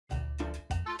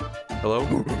Hello?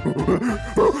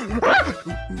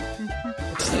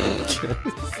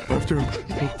 After him.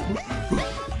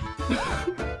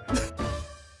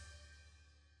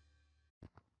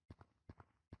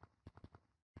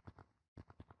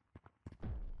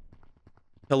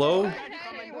 Hello?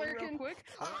 Hey, working quick.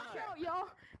 Watch out, y'all.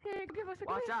 Hey, give us a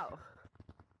Watch out.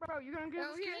 Bro, you gonna give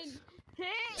us a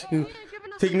kiss? Hey,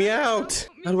 take me out!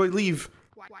 How do I leave?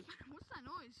 What's that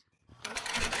noise?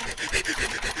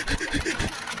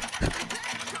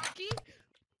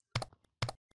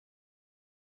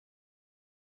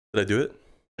 Did I do it?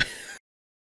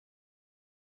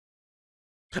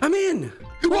 I'm in!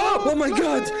 Whoa! Oh my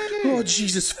god! Oh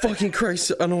Jesus fucking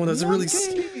Christ! I don't know, that's really...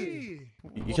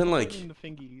 You can like...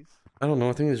 I don't know,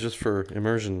 I think it's just for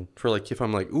immersion. For like, if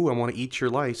I'm like, ooh, I want to eat your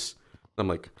lice. I'm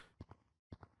like...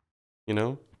 You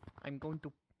know? I'm going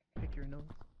to pick your nose.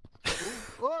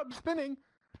 Oh, I'm spinning!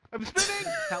 I'm spinning!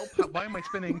 Help! Why am I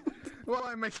spinning?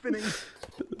 Why am I spinning?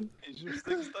 Is your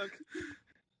stick stuck?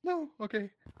 No, okay.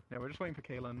 Yeah, we're just waiting for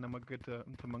Kayla and then we're good to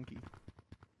monkey.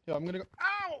 Yeah, I'm gonna go.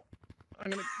 Ow!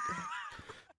 I'm gonna.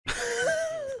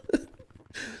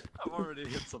 I've already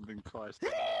hit something twice.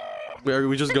 Wait, are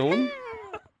we just going?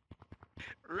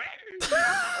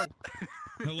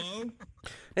 Hello?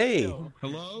 Hey!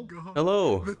 Hello?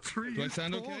 Hello! The tree. Do I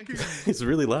sound okay? It's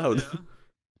really loud.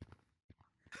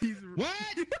 He's... What?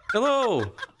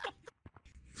 Hello!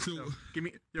 So, give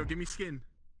me skin.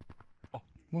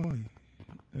 why?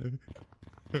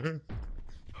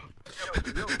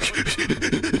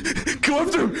 Go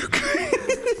after him!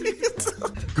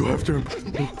 Go after him!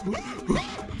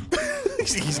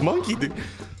 He's monkey, dude.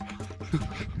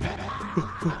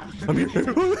 I'm here.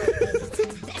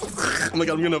 Oh my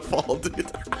god, I'm gonna fall,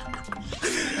 dude.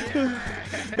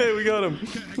 Hey, we got him.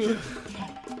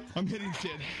 I'm hitting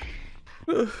shit.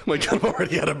 Oh my god, I'm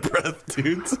already out of breath,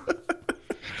 dude.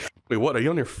 Wait, what? Are you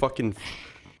on your fucking...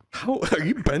 How? Are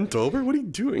you bent over? What are you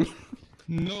doing?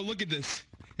 No, look at this.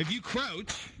 If you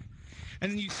crouch,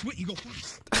 and then you switch, you go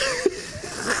first.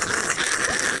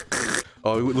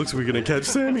 Oh, it looks like we're gonna catch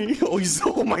Sammy. Oh, he's...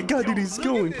 Oh my god, dude, he's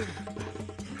going.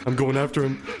 I'm going after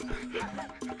him.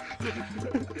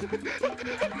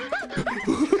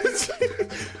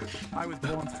 I was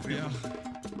born to be.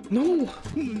 No.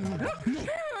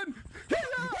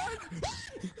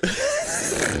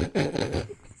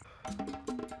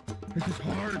 This is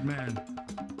hard, man.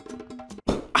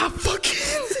 Ah, fuck it.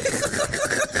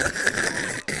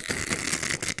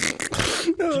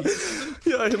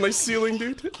 Yeah, I hit my ceiling,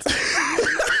 dude.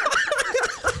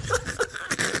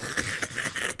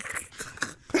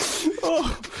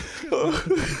 Oh.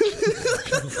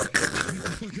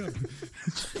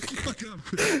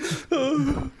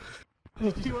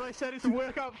 See what I said? It's a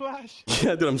workout, Flash.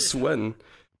 Yeah, dude, I'm sweating.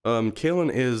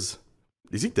 Kalen is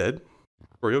he dead?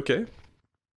 Are you okay?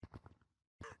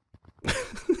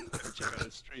 Check out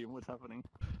his stream, what's happening?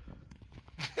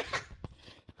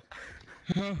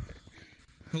 Hello?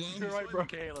 You're right, bro.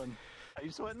 Kalen. Are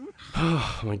you sweating?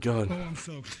 Oh my god. Oh, I'm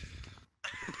soaked.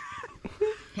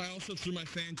 I also threw my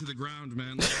fan to the ground,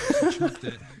 man.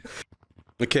 It.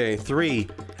 Okay, 3,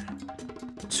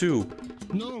 2.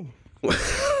 No.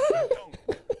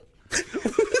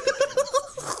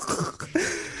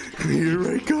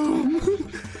 Here I come.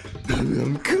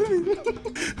 I'm coming.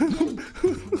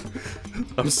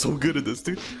 I'm so good at this,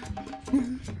 dude.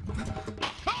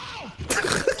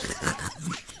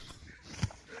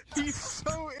 He's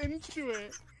so into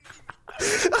it.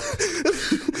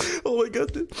 Oh my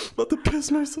god, dude. About to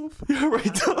piss myself. Yeah,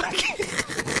 right, dog.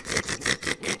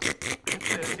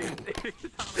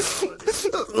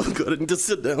 Oh god, I need to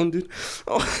sit down, dude.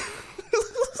 Oh.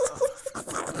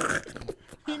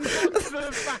 He knocked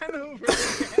the fan over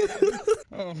again.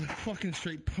 Oh, fucking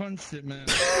straight punched it, man.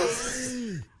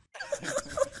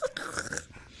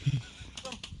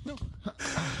 No.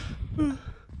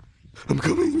 I'm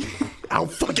coming. Ow,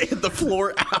 fuck, I hit the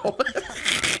floor. Ow.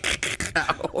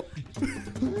 Ow.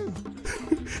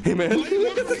 Hey, man.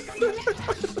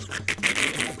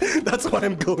 That's why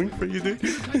I'm going for you, dude.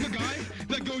 You're the type of guy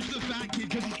that goes to the fat kid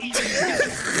because he's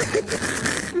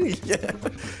eating. Yeah.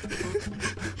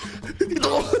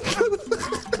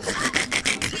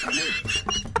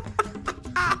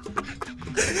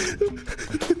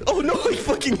 Oh no, I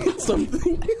fucking hit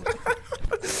something.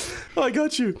 Oh, I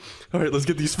got you. Alright, let's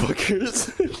get these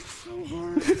fuckers.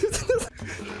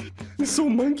 He's so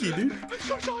monkey, dude.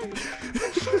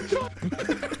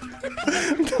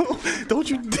 No, don't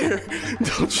you dare.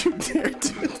 Don't you dare,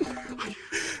 dude.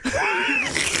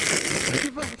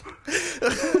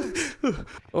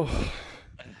 Oh.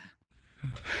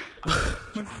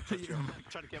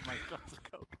 Trying to get my glass of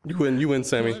Coke. You win,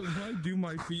 Sammy. Why do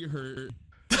my feet hurt?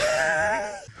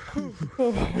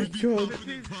 Oh my god.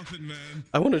 Profit, man.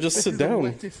 I want to just sit down.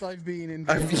 Wettest I've been in.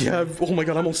 Oh my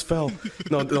god, I almost fell.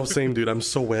 No, same dude, I'm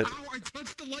so wet. Ow, I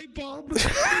touched the light bulb.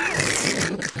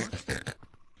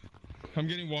 I'm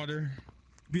getting water.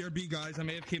 BRB, guys. I'm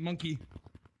AFK monkey.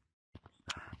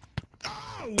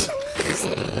 Ow!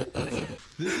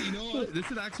 You know what? This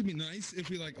would actually be nice if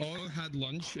we like all had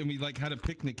lunch and we like had a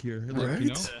picnic here. Like, Right? you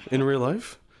know? In real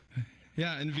life?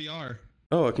 Yeah, in VR.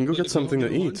 Oh, I can go Like, get if we all something to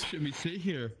get eat. lunch and we sit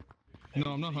here.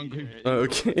 No, I'm not hungry.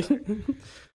 Okay.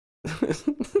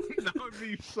 That would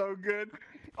be so good.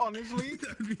 Honestly,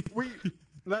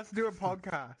 let's do a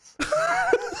podcast.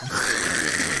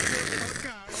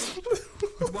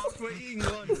 Whilst we're eating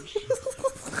lunch,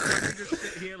 I can just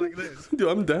sit here like this. Dude,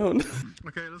 I'm down.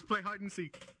 Okay, let's play hide and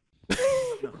seek.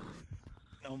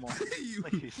 No more. You-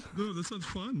 Please. No, that sounds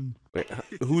fun. Wait,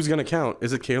 who's gonna count?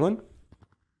 Is it Kaylin?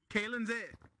 Kaylin's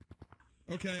it.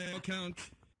 Okay, I'll count.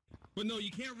 But no,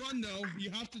 you can't run though. You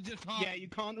have to just hop. Yeah, you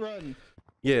can't run.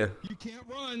 Yeah. You can't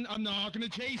run. I'm not gonna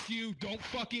chase you. Don't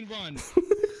fucking run.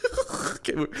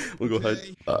 Okay, we'll go ahead.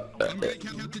 Okay. I'm gonna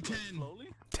count up to 10. Slowly?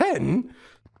 10?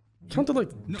 Count to like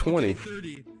No, 20. Okay,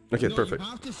 30. Okay, No, perfect. You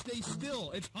have to stay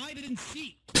still. It's hide and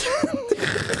seek.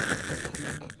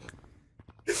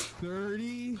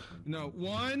 30. No,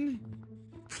 1,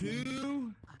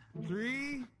 2,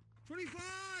 3,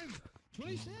 25,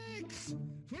 26,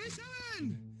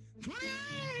 27,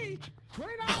 28,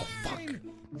 29,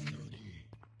 30.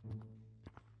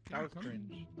 That was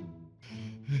cringe.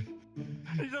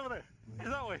 He's over there. He's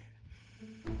that way.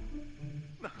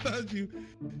 That's you.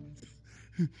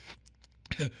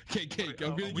 Okay, Cake,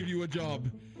 I'm gonna give you a job.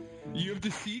 You have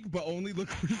to seek, but only look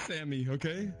for Sammy,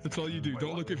 okay? That's all you do.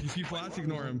 Don't look. If you see Flash,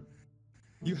 ignore him.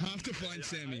 You have to find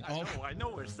Sammy. I know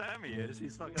where Sammy is.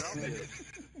 He's fucking up here.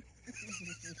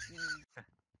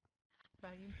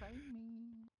 Find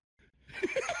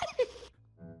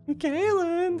me.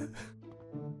 Kaylin!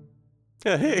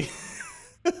 Yeah, hey.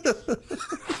 I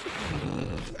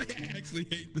actually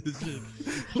hate this shit.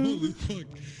 Holy fuck.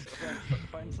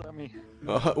 Find Sammy.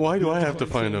 Why do I have to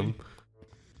find him?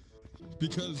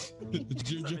 Because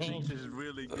it's your Sammy job. is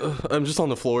really good. I'm just on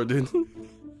the floor, dude. You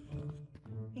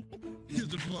have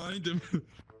to find him.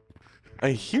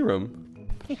 I hear him.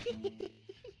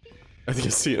 I think I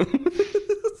see him.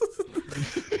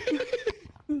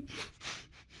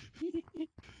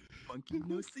 Monkey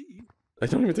no see. I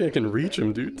don't even think I can reach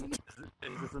him, dude. Is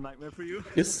this a nightmare for you?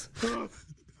 Yes.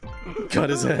 Got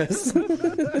his ass.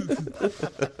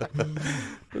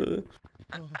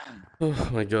 Oh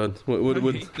my god. I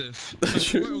What? hate this. I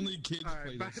swear only kids play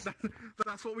Alright, this.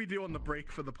 that's what we do on the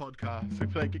break for the podcast. We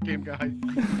play a game, guys.